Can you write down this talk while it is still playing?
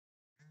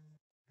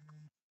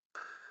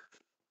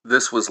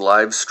This was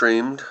live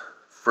streamed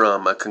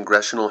from a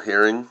congressional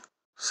hearing,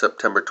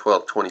 September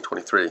 12,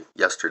 2023,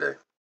 yesterday.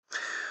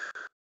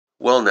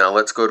 Well, now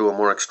let's go to a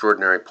more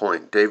extraordinary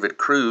point. David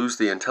Cruz,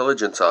 the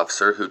intelligence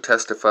officer who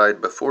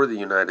testified before the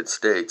United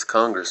States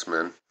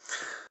Congressman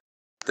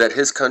that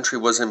his country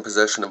was in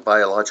possession of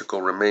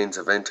biological remains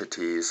of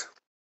entities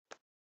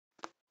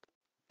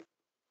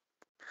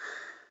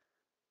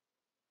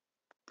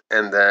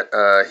and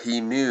that he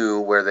knew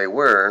where they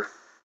were,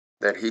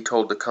 that he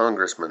told the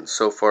congressman,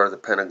 so far the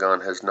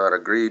Pentagon has not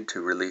agreed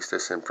to release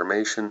this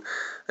information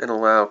and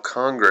allow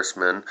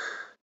congressmen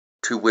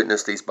to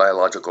witness these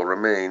biological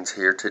remains.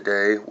 Here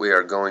today we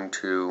are going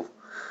to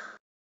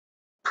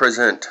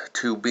present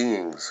two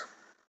beings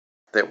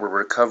that were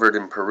recovered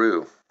in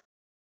Peru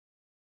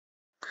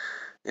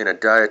in a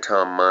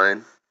diatom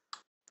mine.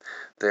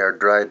 They are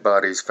dried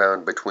bodies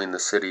found between the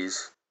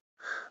cities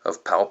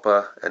of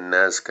Palpa and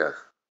Nazca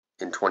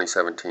in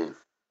 2017.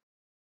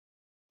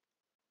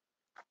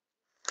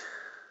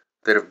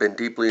 That have been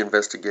deeply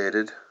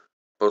investigated,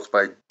 both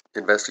by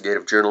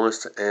investigative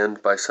journalists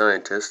and by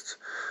scientists,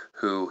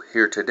 who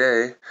here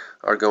today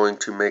are going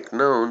to make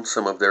known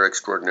some of their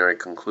extraordinary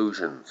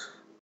conclusions.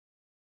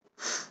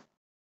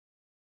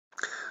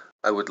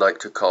 I would like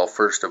to call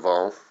first of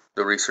all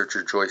the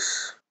researcher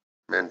Joyce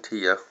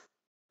Mantilla,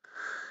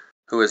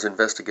 who has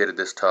investigated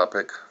this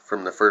topic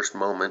from the first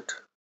moment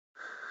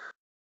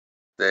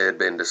they had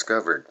been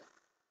discovered.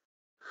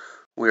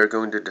 We are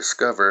going to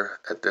discover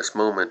at this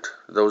moment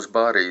those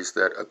bodies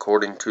that,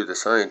 according to the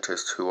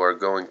scientists who are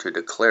going to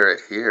declare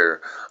it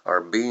here, are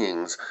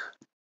beings,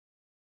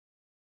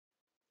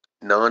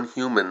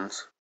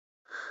 non-humans,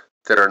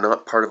 that are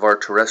not part of our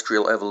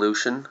terrestrial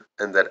evolution,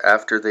 and that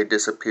after they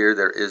disappear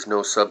there is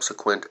no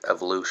subsequent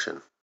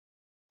evolution.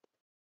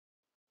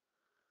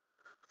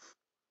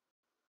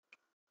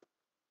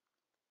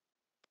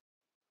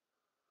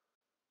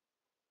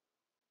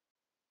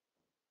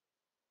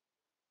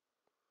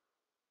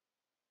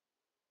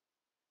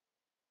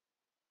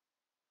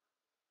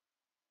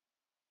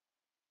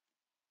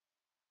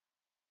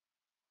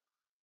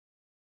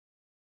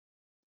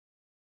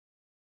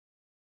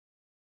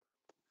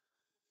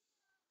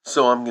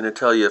 So I'm going to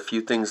tell you a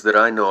few things that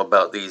I know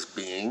about these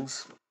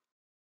beings.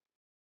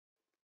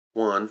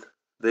 One,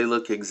 they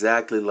look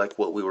exactly like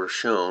what we were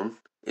shown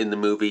in the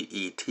movie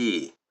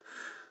E.T.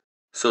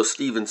 So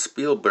Steven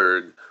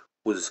Spielberg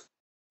was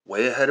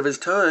way ahead of his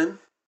time.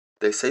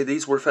 They say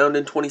these were found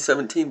in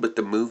 2017, but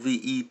the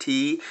movie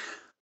E.T.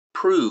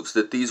 proves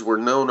that these were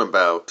known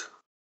about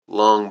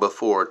long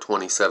before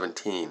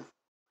 2017.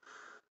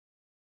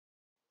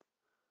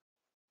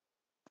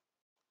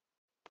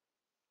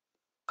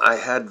 I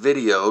had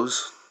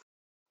videos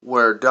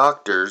where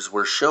doctors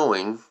were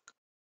showing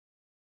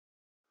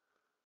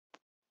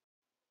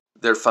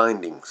their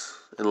findings.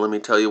 And let me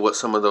tell you what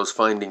some of those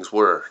findings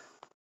were.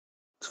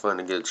 Let's find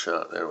a good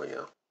shot. There we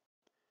go.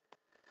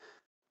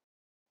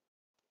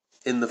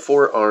 In the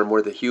forearm,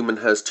 where the human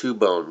has two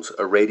bones,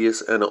 a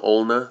radius and an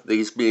ulna,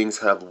 these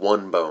beings have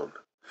one bone.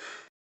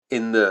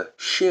 In the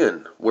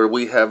shin, where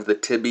we have the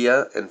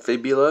tibia and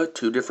fibula,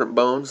 two different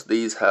bones,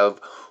 these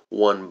have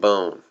one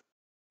bone.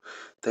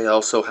 They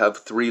also have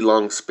three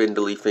long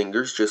spindly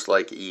fingers, just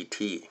like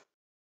E.T.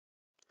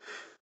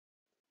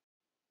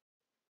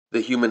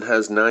 The human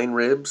has 9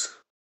 ribs.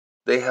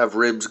 They have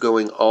ribs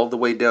going all the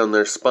way down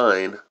their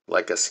spine,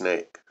 like a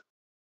snake.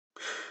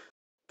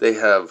 They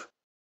have,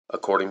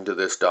 according to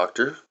this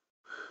doctor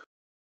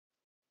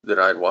that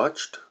I'd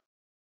watched,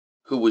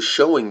 who was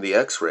showing the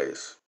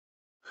x-rays,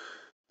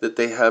 that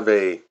they have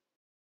a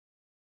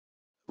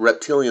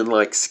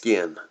reptilian-like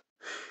skin.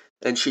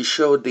 And she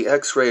showed the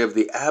x-ray of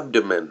the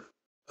abdomen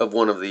of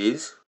one of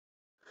these,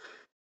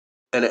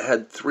 and it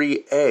had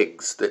 3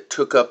 eggs that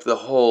took up the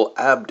whole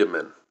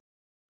abdomen,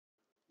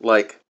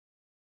 like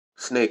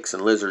snakes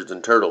and lizards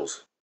and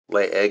turtles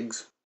lay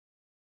eggs.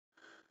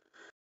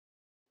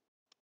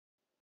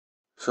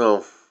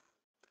 So,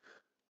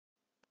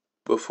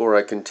 before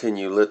I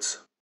continue,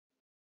 let's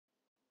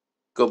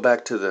go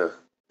back to the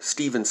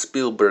Steven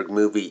Spielberg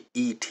movie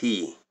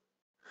E.T.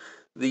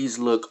 These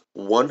look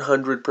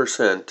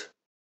 100%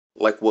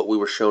 like what we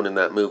were shown in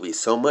that movie,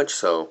 so much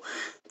so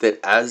that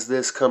as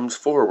this comes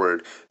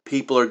forward,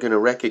 people are going to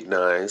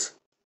recognize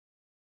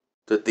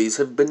that these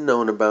have been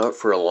known about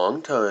for a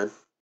long time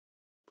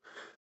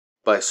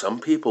by some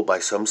people, by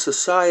some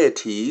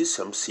societies,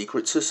 some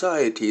secret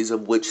societies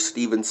of which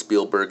Steven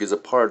Spielberg is a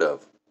part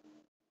of.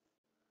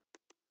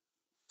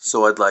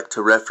 So I'd like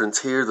to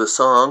reference here the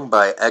song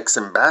by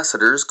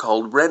ex-ambassadors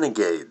called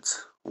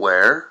Renegades,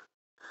 where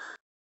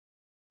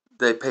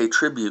they pay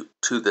tribute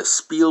to the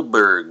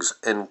Spielbergs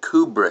and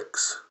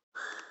Kubricks.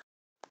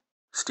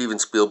 Steven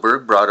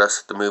Spielberg brought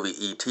us the movie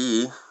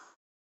E.T.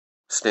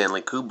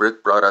 Stanley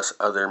Kubrick brought us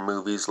other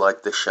movies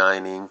like The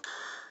Shining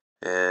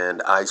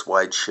and Eyes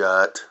Wide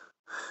Shut.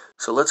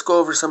 So let's go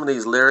over some of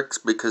these lyrics,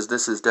 because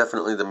this is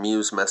definitely the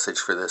muse message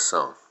for this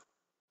song.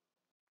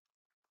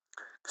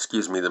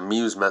 Excuse me, the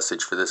muse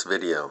message for this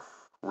video.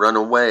 Run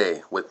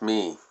away with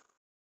me.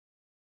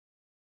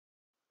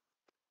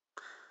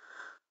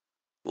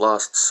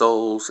 Lost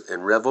souls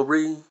in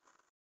revelry,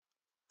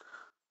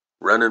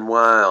 running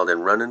wild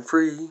and running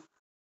free.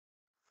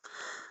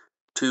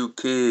 Two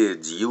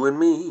kids, you and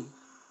me.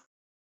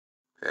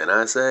 And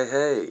I say,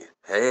 hey,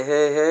 hey,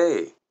 hey,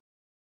 hey.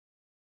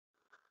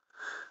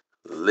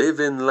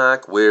 Living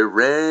like we're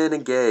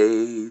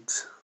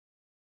renegades.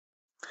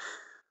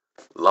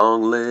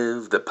 Long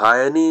live the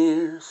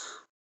pioneers,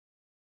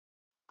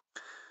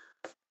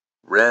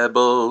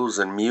 rebels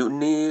and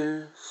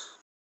mutineers.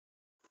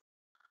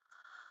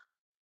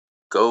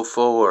 Go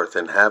forth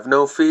and have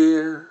no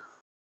fear.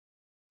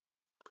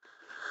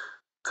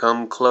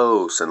 Come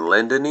close and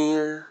lend an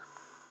ear.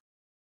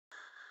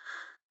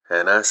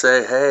 And I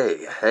say,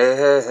 hey, hey,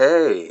 hey,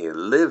 hey,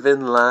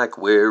 living like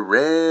we're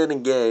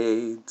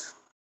renegades.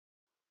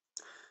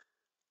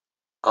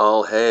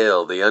 All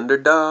hail the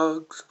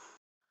underdogs.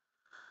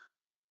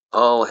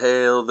 All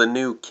hail the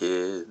new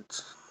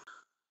kids.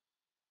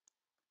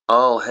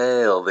 All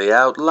hail the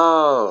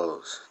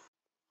outlaws.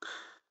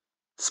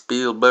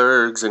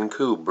 Spielbergs and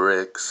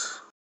Kubricks.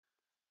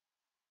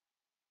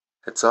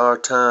 It's our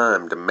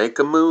time to make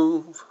a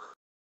move.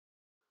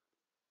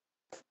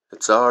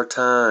 It's our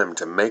time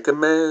to make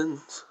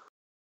amends.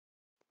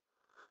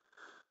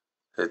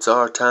 It's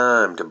our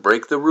time to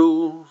break the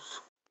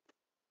rules.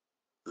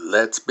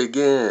 Let's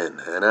begin.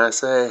 And I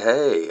say,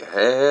 hey, hey,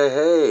 hey,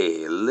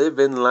 hey,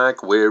 living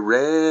like we're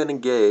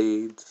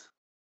renegades.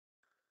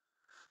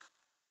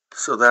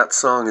 So that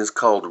song is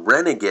called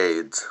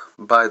Renegades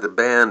by the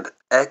band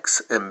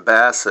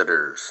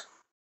Ex-Ambassadors.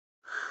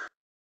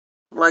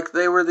 Like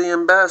they were the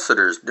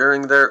ambassadors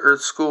during their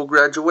Earth School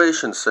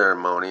graduation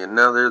ceremony, and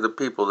now they're the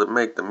people that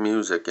make the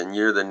music, and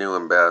you're the new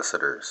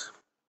ambassadors.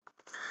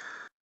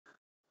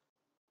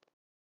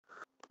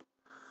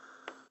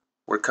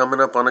 We're coming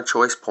up on a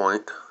choice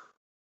point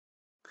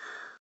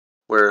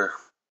where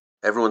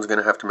everyone's going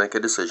to have to make a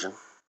decision.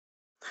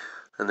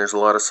 And there's a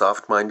lot of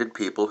soft-minded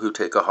people who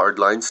take a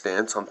hardline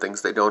stance on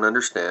things they don't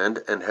understand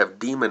and have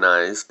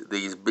demonized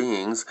these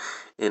beings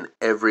in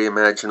every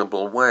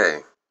imaginable way.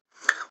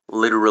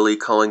 Literally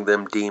calling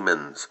them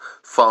demons,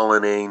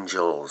 fallen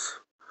angels,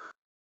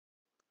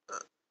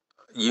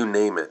 you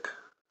name it.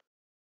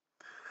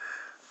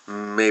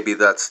 Maybe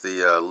that's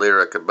the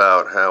lyric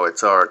about how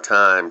it's our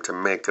time to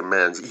make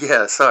amends.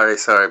 Yeah, sorry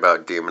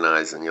about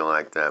demonizing you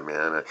like that,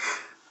 man. I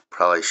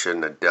probably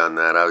shouldn't have done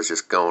that. I was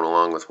just going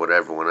along with what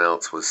everyone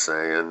else was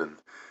saying. And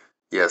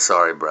yeah,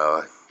 sorry,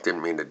 bro. I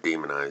didn't mean to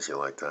demonize you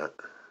like that.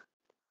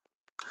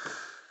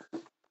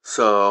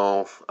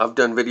 So, I've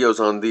done videos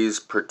on these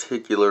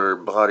particular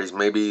bodies.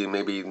 Maybe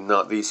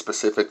not these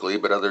specifically,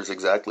 but others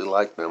exactly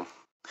like them.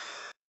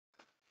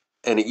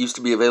 And it used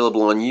to be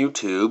available on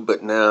YouTube,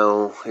 but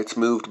now it's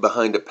moved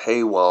behind a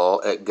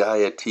paywall at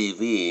Gaia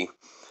TV.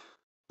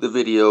 The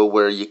video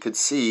where you could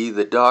see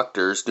the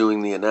doctors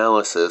doing the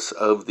analysis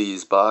of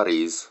these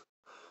bodies,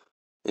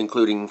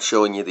 including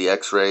showing you the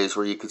x-rays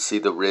where you could see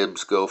the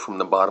ribs go from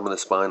the bottom of the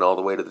spine all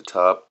the way to the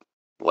top,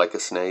 like a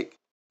snake.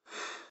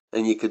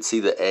 And you could see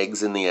the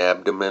eggs in the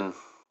abdomen,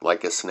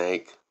 like a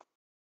snake.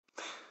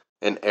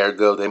 And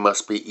ergo, they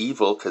must be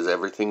evil, because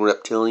everything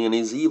reptilian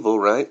is evil,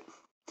 right?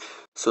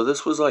 So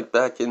this was like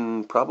back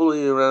in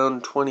probably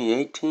around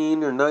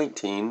 2018 or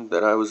 19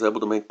 that I was able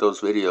to make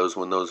those videos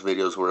when those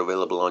videos were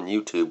available on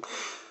YouTube.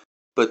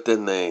 But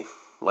then they,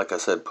 like I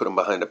said, put them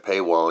behind a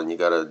paywall and you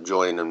gotta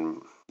join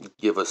and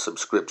give a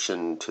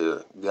subscription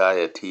to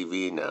Gaia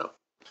TV now.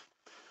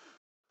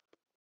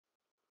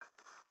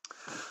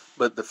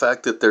 But the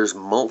fact that there's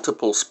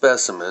multiple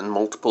specimens,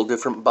 multiple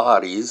different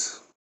bodies,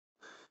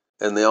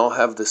 and they all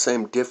have the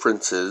same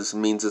differences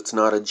means it's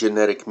not a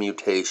genetic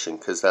mutation,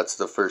 because that's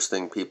the first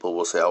thing people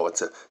will say, oh,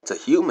 it's a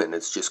human,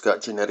 it's just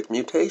got genetic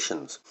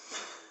mutations.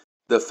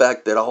 The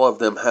fact that all of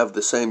them have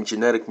the same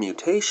genetic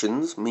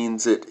mutations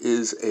means it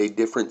is a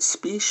different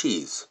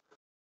species.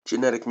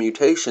 Genetic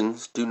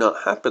mutations do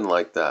not happen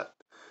like that,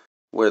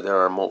 where there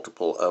are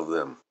multiple of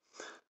them.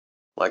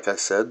 Like I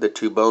said, the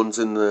two bones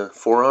in the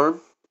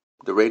forearm,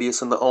 the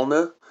radius and the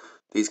ulna,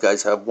 these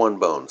guys have one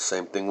bone.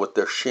 Same thing with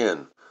their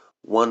shin.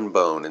 One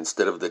bone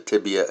instead of the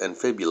tibia and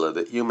fibula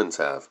that humans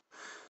have.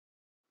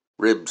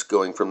 Ribs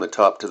going from the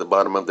top to the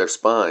bottom of their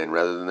spine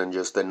rather than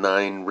just the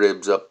 9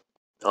 ribs up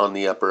on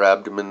the upper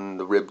abdomen,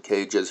 the rib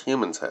cage as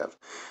humans have.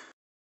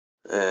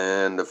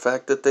 And the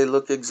fact that they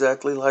look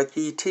exactly like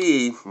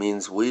E.T.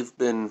 means we've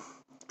been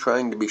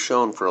trying to be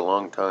shown for a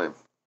long time.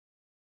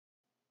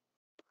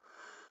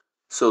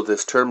 So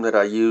this term that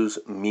I use,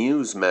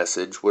 muse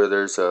message, where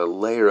there's a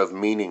layer of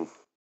meaning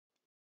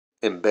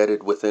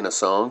embedded within a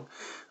song,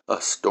 a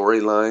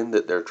storyline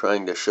that they're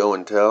trying to show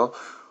and tell.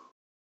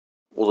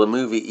 Well, the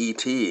movie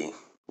E.T.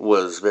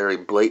 was very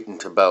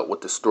blatant about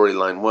what the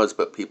storyline was,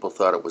 but people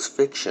thought it was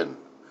fiction.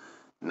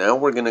 Now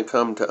we're going to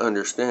come to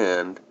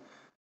understand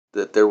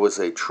that there was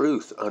a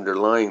truth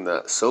underlying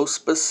that so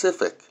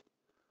specific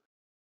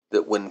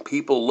that when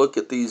people look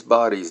at these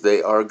bodies,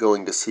 they are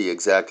going to see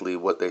exactly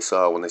what they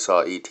saw when they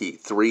saw E.T.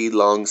 3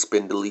 long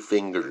spindly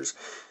fingers,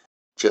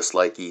 just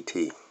like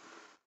E.T.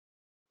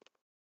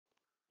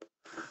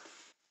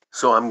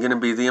 So I'm going to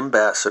be the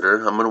ambassador.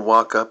 I'm going to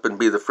walk up and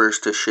be the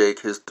first to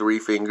shake his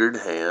three-fingered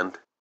hand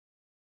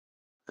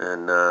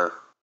and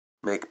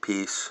make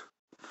peace.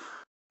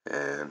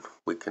 And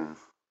we can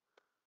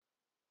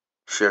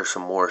share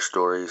some war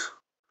stories.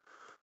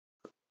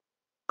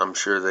 I'm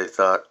sure they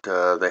thought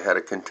they had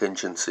a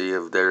contingency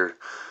of their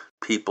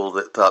people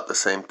that thought the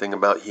same thing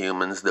about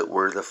humans, that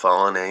were the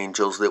fallen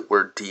angels, that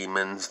were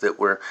demons, that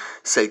were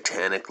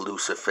satanic,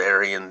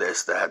 Luciferian,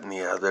 this, that, and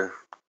the other.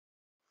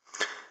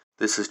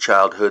 This is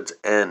childhood's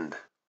end.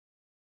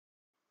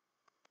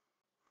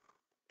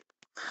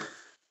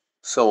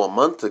 So a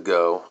month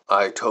ago,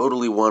 I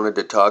totally wanted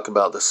to talk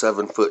about the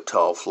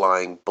 7-foot-tall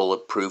flying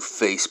bulletproof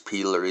face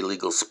peeler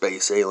illegal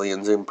space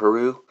aliens in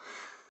Peru.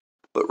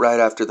 But right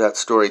after that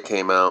story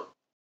came out,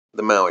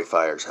 the Maui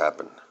fires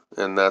happened.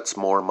 And that's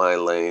more my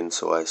lane,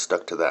 so I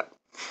stuck to that.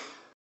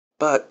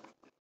 But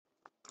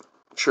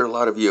I'm sure a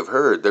lot of you have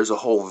heard, there's a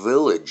whole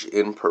village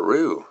in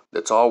Peru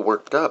that's all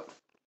worked up,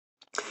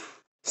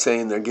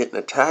 saying they're getting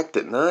attacked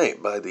at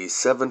night by these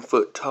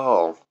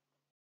 7-foot-tall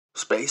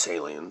space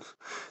aliens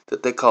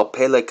that they call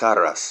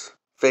pelecaras,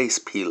 face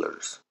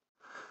peelers,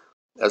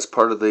 as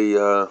part of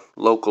the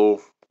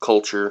local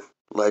culture,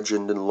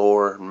 legend, and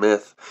lore, and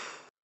myth,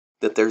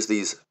 that there's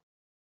these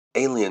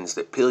aliens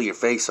that peel your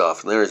face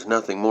off, and there is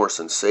nothing more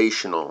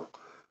sensational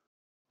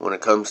when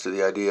it comes to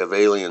the idea of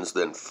aliens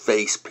than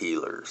face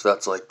peelers.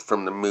 That's like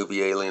from the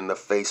movie Alien, the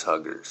face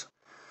huggers.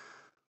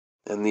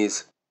 And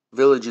these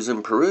villages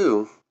in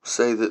Peru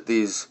say that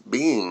these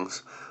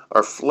beings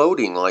are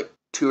floating like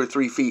 2 or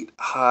 3 feet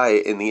high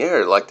in the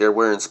air, like they're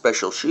wearing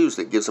special shoes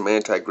that gives them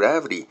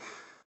anti-gravity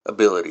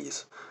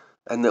abilities,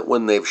 and that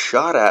when they've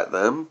shot at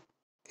them,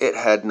 it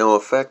had no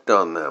effect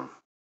on them,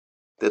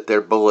 that they're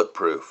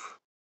bulletproof,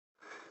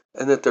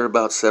 and that they're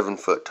about 7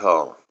 foot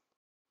tall.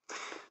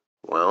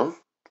 Well,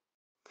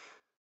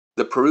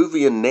 the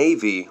Peruvian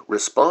Navy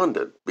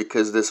responded,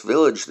 because this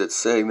village that's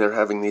saying they're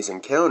having these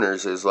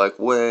encounters is like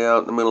way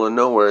out in the middle of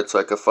nowhere. It's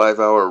like a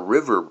 5-hour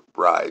river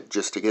ride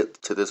just to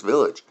get to this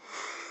village.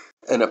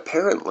 And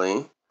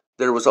apparently,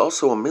 there was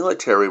also a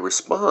military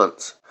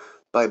response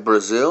by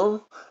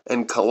Brazil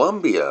and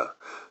Colombia,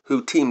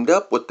 who teamed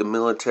up with the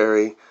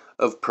military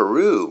of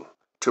Peru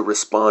to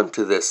respond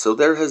to this. So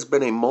there has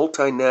been a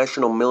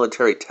multinational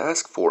military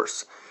task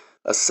force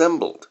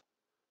assembled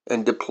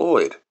and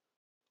deployed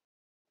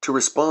to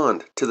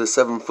respond to the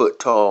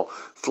 7-foot-tall,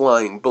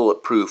 flying,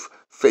 bulletproof,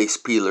 face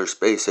peeler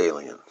space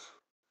aliens.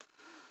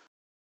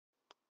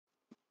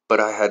 But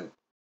I had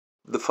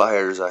the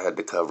fires I had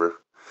to cover.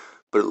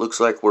 But it looks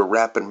like we're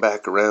wrapping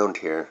back around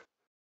here.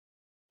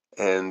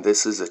 And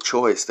this is a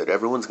choice that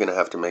everyone's going to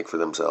have to make for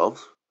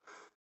themselves.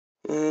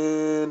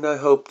 And I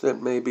hope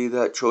that maybe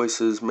that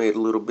choice is made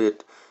a little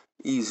bit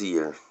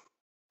easier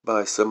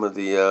by some of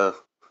the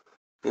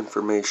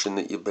information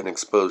that you've been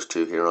exposed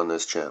to here on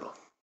this channel.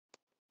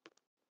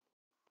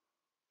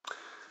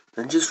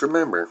 And just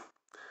remember,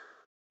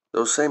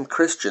 those same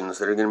Christians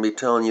that are going to be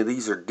telling you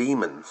these are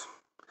demons,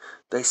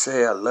 they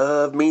say, I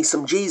love me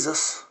some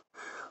Jesus.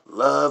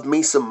 Love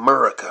me some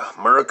America,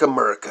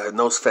 America, and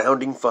those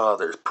founding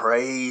fathers.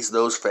 Praise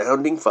those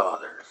founding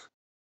fathers.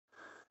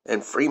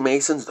 And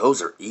Freemasons,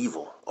 those are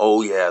evil.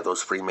 Oh yeah,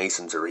 those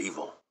Freemasons are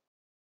evil.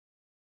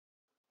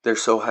 They're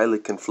so highly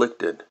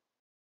conflicted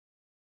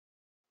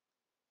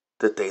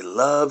that they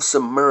love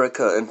some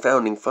America and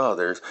founding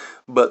fathers,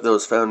 but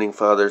those founding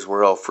fathers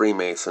were all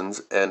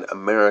Freemasons, and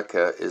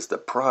America is the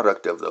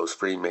product of those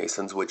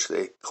Freemasons, which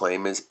they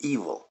claim is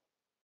evil.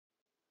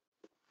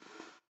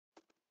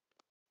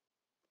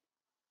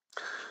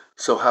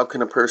 So how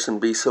can a person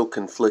be so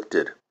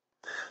conflicted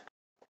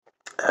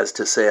as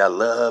to say, I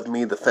love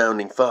me the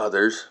founding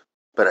fathers,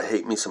 but I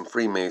hate me some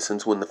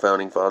Freemasons, when the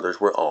founding fathers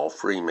were all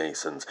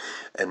Freemasons?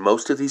 And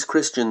most of these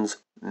Christians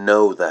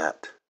know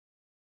that.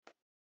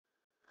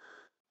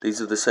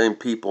 These are the same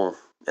people,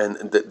 and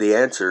the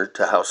answer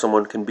to how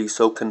someone can be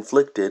so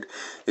conflicted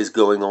is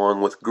going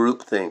along with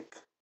groupthink,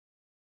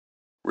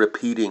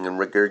 repeating and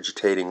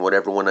regurgitating what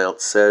everyone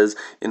else says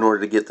in order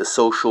to get the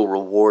social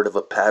reward of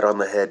a pat on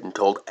the head and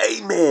told,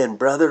 Amen,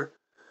 brother.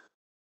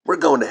 We're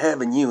going to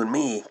heaven, you and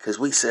me, because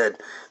we said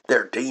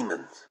they're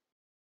demons.